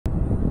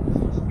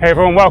Hey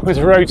everyone, welcome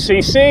to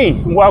road.cc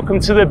and welcome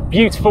to the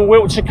beautiful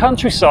Wiltshire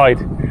countryside.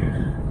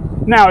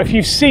 Now, if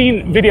you've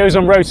seen videos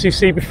on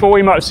road.cc before,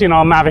 you might have seen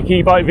our Mavic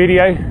e-bike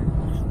video,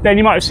 then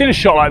you might have seen a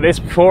shot like this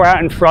before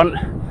out in front.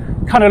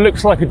 Kind of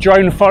looks like a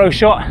drone follow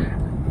shot.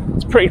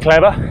 It's pretty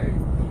clever.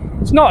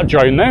 It's not a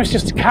drone though, it's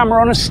just a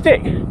camera on a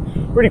stick.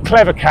 Really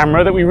clever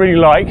camera that we really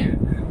like.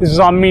 This is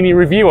our mini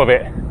review of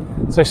it.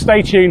 So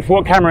stay tuned for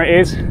what camera it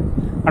is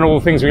and all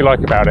the things we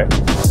like about it.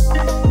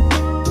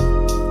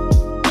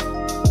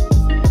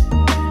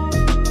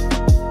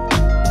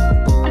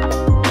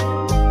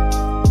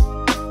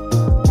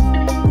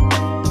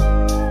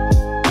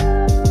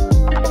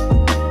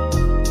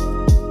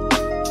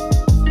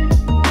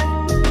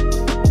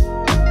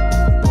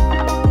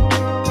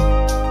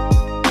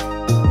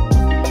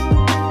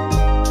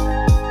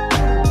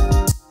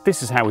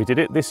 This is how we did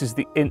it. This is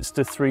the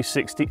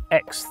Insta360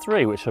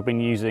 X3, which I've been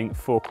using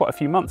for quite a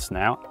few months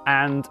now.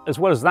 And as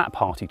well as that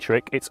party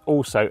trick, it's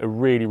also a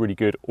really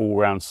good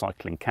all-round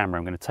cycling camera.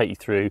 I'm going to take you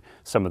through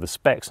some of the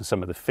specs and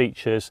some of the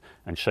features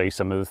and show you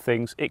some of the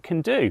things it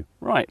can do.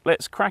 Right,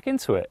 let's crack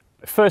into it.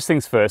 First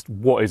things first,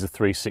 what is a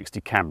 360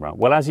 camera?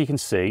 Well, as you can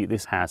see,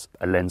 this has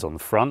a lens on the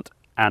front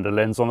and a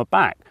lens on the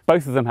back.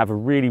 Both of them have a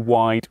really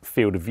wide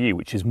field of view,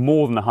 which is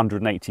more than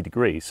 180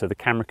 degrees, so the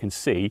camera can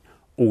see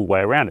all the way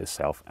around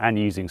itself, and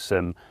using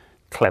some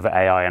clever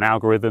AI and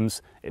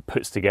algorithms, it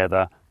puts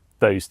together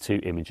those two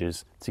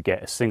images to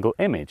get a single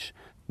image.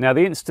 Now,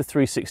 the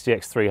Insta360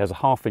 X3 has a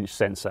 1/2-inch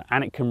sensor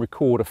and it can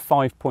record a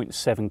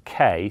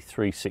 5.7K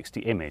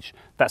 360 image.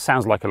 That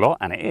sounds like a lot,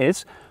 and it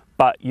is,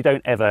 but you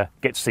don't ever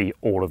get to see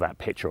all of that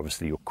picture.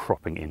 Obviously, you're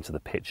cropping into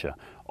the picture.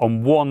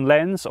 On one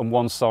lens, on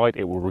one side,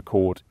 it will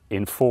record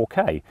in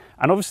 4K.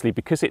 And obviously,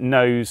 because it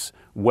knows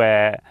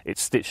where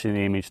it's stitching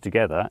the image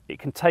together, it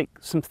can take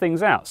some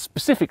things out.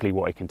 Specifically,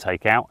 what it can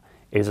take out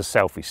is a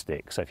selfie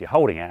stick. So if you're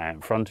holding it out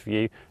in front of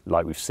you,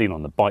 like we've seen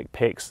on the bike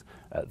pics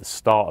at the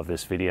start of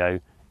this video,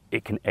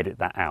 it can edit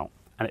that out.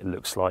 And it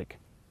looks like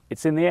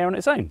it's in the air on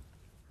its own.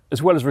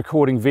 As well as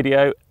recording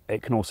video,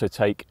 it can also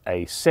take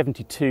a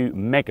 72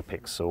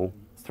 megapixel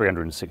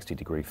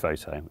 360-degree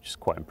photo, which is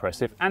quite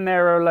impressive. And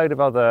there are a load of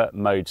other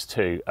modes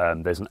too.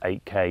 There's an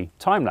 8K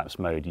time-lapse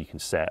mode you can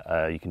set.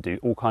 You can do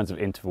all kinds of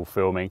interval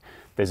filming.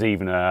 There's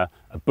even a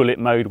bullet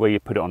mode where you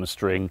put it on a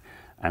string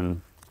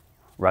and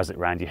razz it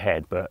around your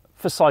head. But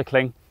for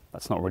cycling,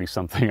 that's not really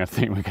something I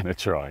think we're going to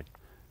try.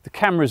 The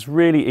camera is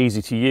really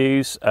easy to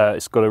use.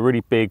 It's got a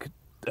really big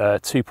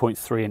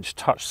 2.3-inch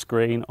touch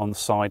screen on the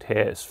side here.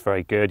 It's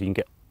very good. You can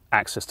get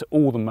access to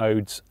all the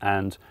modes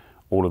and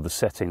all of the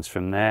settings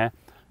from there.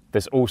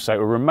 There's also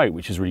a remote,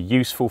 which is really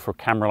useful for a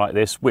camera like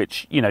this,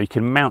 which you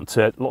can mount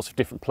to lots of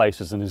different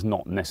places and is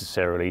not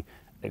necessarily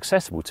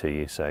accessible to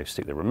you. So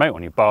stick the remote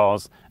on your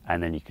bars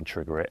and then you can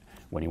trigger it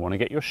when you want to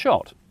get your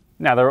shot.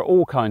 Now, there are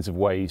all kinds of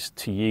ways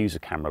to use a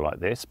camera like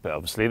this, but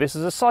obviously this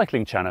is a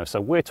cycling channel, so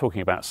we're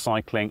talking about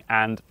cycling,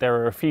 and there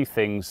are a few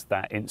things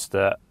that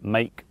Insta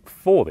make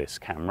for this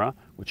camera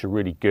which are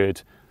really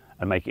good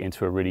and make it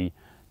into a really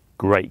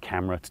great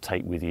camera to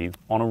take with you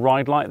on a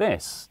ride like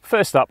this.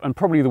 First up, and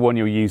probably the one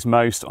you'll use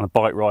most on a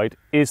bike ride,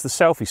 is the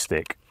selfie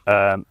stick.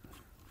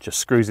 Just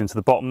screws into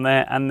the bottom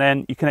there, and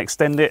then you can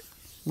extend it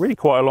really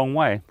quite a long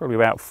way, probably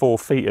about 4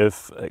 feet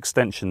of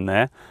extension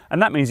there. And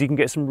that means you can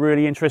get some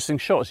really interesting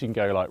shots. You can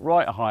go like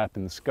right high up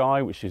in the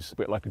sky, which is a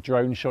bit like a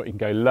drone shot. You can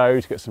go low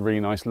to get some really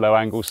nice low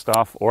angle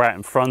stuff, or out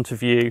in front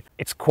of you.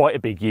 It's quite a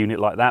big unit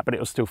like that, but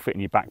it'll still fit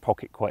in your back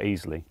pocket quite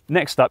easily.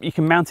 Next up, you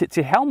can mount it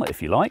to your helmet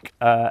if you like.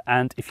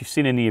 And if you've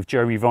seen any of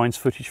Jeremy Vine's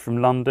footage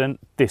from London,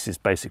 this is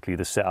basically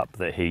the setup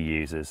that he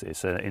uses.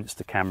 It's an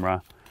Insta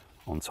camera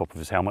on top of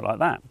his helmet like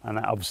that, and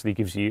that obviously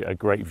gives you a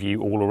great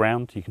view all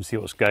around. You can see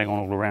what's going on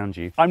all around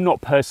you. I'm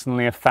not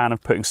personally a fan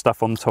of putting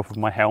stuff on the top of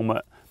my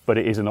helmet, but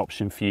it is an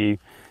option for you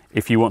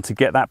if you want to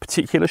get that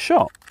particular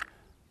shot.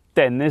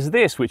 Then there's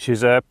this, which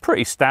is a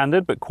pretty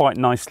standard but quite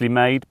nicely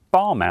made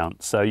bar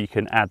mount. So you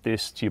can add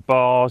this to your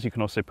bars. You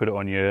can also put it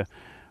on your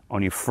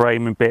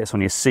frame and bits, on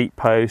your seat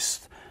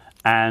post,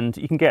 and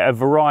you can get a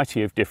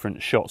variety of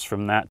different shots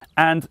from that.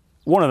 And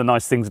one of the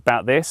nice things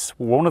about this,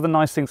 one of the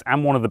nice things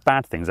and one of the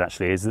bad things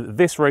actually, is that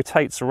this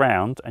rotates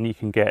around and you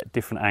can get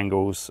different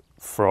angles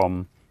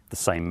from the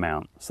same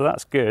mount. So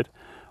that's good.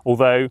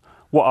 Although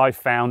what I've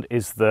found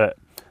is that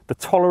the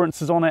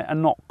tolerances on it are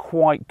not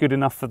quite good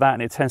enough for that,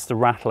 and it tends to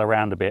rattle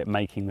around a bit,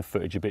 making the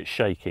footage a bit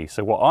shaky.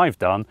 So what I've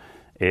done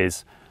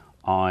is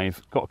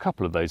I've got a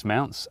couple of those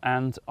mounts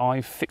and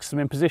I've fixed them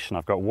in position.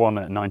 I've got one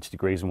at 90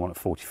 degrees and one at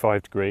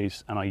 45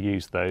 degrees, and I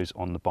use those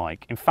on the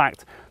bike. In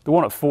fact, the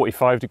one at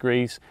 45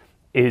 degrees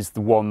is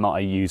the one that I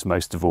use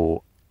most of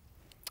all.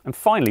 And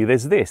finally,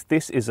 there's this.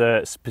 This is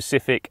a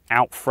specific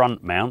out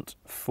front mount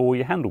for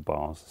your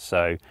handlebars.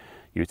 So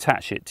you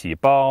attach it to your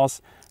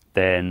bars,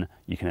 then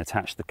you can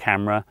attach the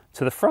camera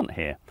to the front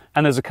here.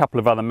 And there's a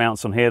couple of other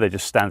mounts on here. They're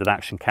just standard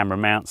action camera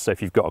mounts. So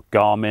if you've got a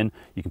Garmin,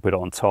 you can put it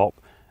on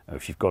top. Or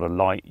if you've got a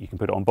light, you can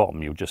put it on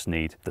bottom. You'll just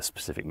need the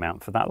specific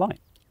mount for that light.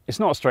 It's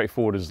not as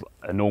straightforward as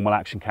a normal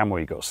action camera where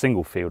you've got a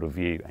single field of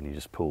view and you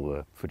just pull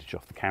the footage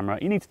off the camera.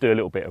 You need to do a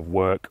little bit of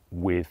work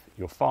with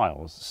your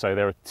files. So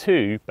there are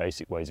two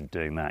basic ways of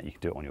doing that. You can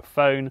do it on your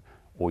phone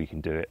or you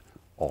can do it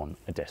on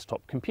a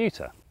desktop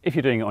computer. If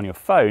you're doing it on your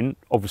phone,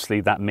 obviously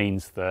that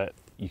means that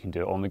you can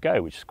do it on the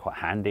go, which is quite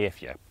handy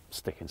if you're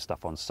sticking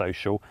stuff on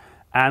social.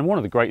 And one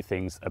of the great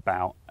things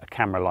about a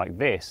camera like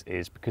this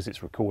is because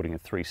it's recording in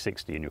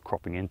 360 and you're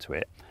cropping into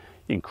it,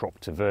 you can crop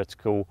to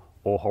vertical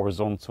or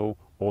horizontal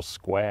or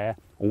square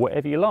or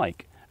whatever you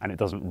like, and it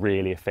doesn't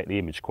really affect the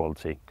image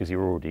quality because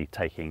you're already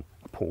taking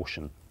a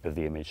portion of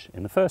the image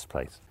in the first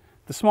place.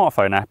 The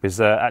smartphone app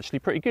is actually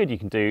pretty good. You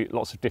can do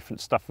lots of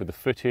different stuff with the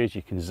footage.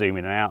 You can zoom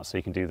in and out, so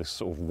you can do this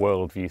sort of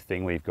world view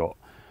thing where you've got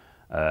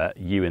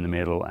you in the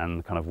middle and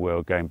the kind of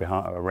world going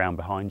around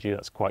behind you.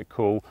 That's quite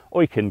cool.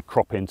 Or you can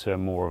crop into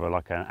more of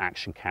like an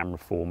action camera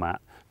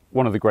format.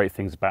 One of the great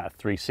things about a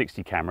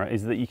 360 camera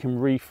is that you can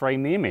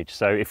reframe the image.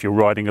 So if you're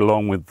riding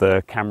along with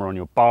the camera on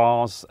your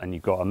bars and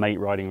you've got a mate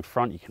riding in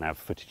front, you can have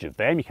footage of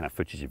them, you can have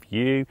footage of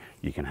you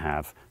can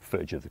have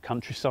footage of the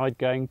countryside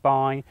going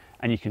by,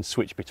 and you can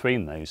switch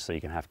between those. So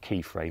you can have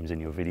keyframes in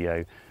your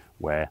video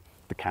where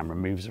the camera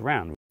moves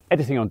around.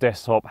 Editing on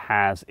desktop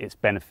has its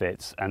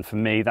benefits, and for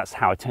me that's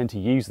how I tend to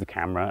use the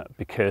camera,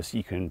 because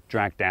you can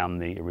drag down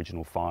the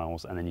original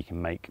files and then you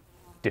can make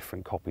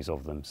different copies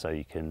of them, so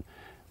you can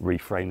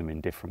reframe them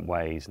in different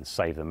ways and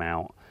save them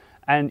out.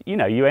 And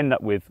you end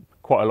up with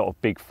quite a lot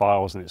of big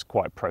files and it's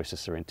quite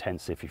processor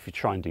intensive. If you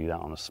try and do that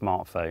on a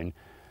smartphone,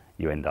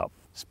 you end up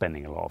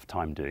spending a lot of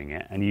time doing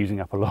it and using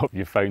up a lot of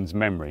your phone's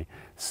memory.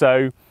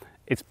 So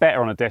it's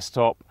better on a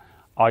desktop,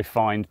 I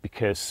find,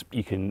 because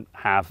you can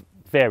have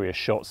various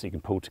shots that you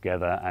can pull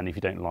together, and if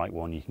you don't like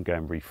one, you can go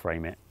and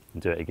reframe it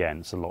and do it again.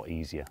 It's a lot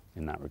easier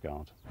in that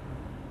regard.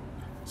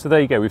 So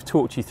there you go, we've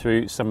talked you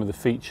through some of the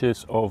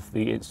features of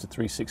the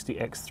Insta360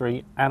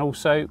 X3, and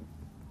also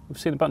we've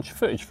seen a bunch of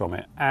footage from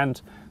it,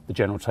 and the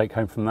general take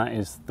home from that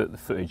is that the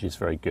footage is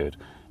very good.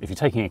 If you're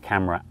taking a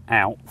camera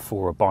out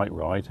for a bike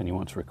ride and you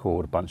want to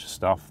record a bunch of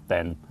stuff,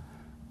 then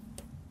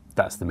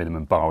that's the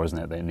minimum bar, isn't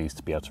it? That it needs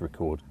to be able to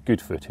record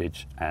good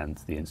footage, and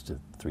the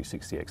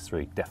Insta360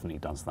 X3 definitely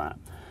does that.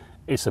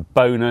 It's a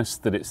bonus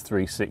that it's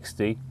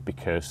 360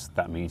 because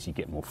that means you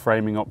get more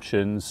framing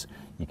options,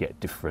 you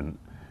get different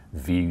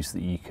views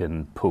that you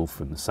can pull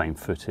from the same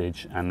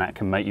footage, and that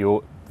can make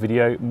your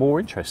video more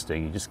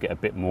interesting. You just get a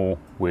bit more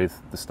with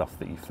the stuff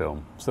that you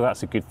film. So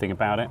that's a good thing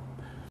about it.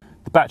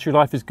 The battery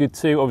life is good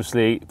too.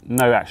 Obviously,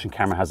 no action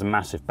camera has a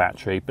massive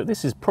battery, but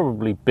this is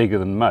probably bigger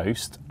than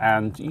most,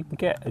 and you can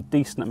get a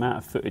decent amount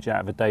of footage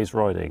out of a day's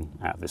riding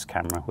out of this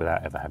camera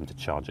without ever having to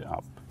charge it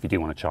up. If you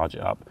do want to charge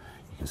it up,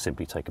 you can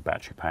simply take a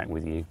battery pack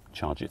with you,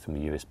 charge it from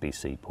the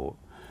USB-C port.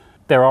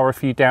 There are a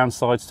few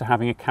downsides to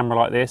having a camera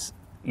like this.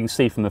 You can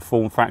see from the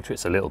form factor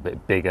it's a little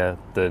bit bigger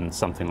than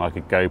something like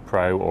a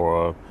GoPro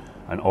or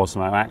an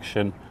Osmo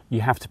Action.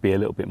 You have to be a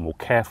little bit more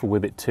careful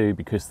with it too,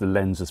 because the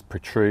lenses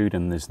protrude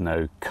and there's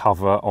no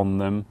cover on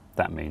them.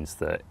 That means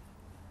that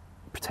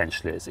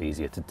potentially it's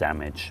easier to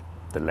damage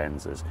the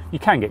lenses. You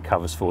can get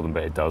covers for them,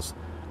 but it does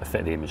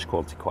affect the image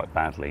quality quite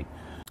badly.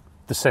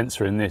 The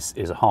sensor in this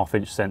is a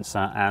 1/2-inch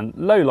sensor, and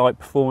low light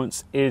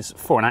performance is,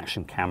 for an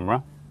action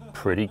camera,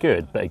 pretty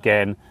good. But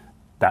again,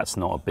 that's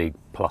not a big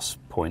plus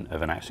point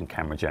of an action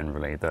camera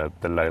generally. The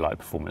low light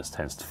performance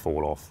tends to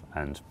fall off,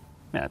 and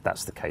yeah,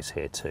 that's the case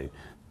here too.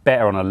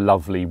 Better on a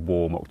lovely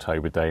warm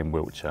October day in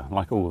Wiltshire,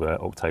 like all the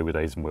October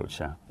days in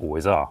Wiltshire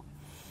always are.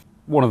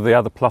 One of the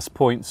other plus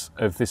points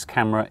of this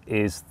camera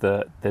is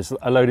that there's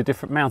a load of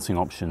different mounting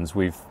options.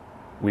 We've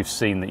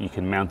seen that you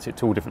can mount it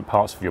to all different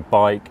parts of your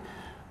bike.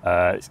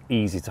 It's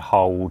easy to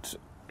hold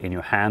in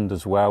your hand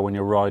as well when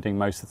you're riding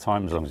most of the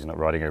time, as long as you're not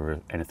riding over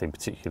anything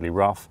particularly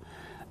rough.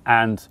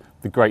 And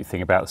the great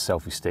thing about the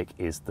selfie stick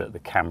is that the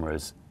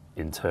camera's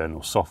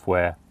internal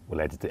software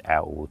will edit it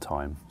out all the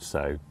time.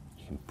 So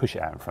you can push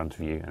it out in front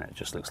of you and it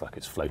just looks like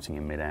it's floating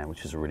in midair,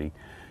 which is a really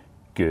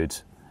good,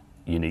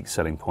 unique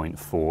selling point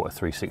for a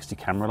 360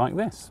 camera like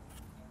this.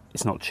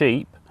 It's not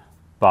cheap,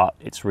 but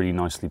it's really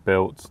nicely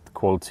built. The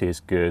quality is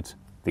good,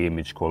 the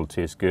image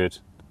quality is good,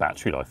 the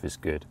battery life is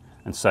good.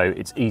 And so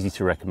it's easy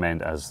to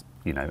recommend as,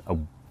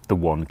 the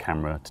one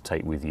camera to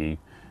take with you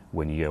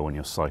when you go on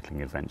your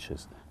cycling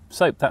adventures.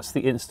 So that's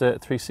the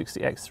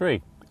Insta360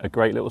 X3, a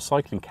great little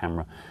cycling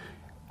camera.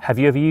 Have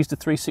you ever used a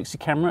 360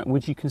 camera?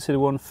 Would you consider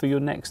one for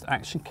your next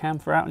action cam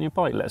for out on your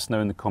bike? Let us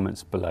know in the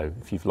comments below.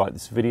 If you've liked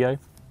this video,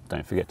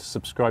 don't forget to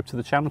subscribe to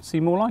the channel to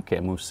see more like it,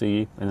 and we'll see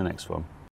you in the next one.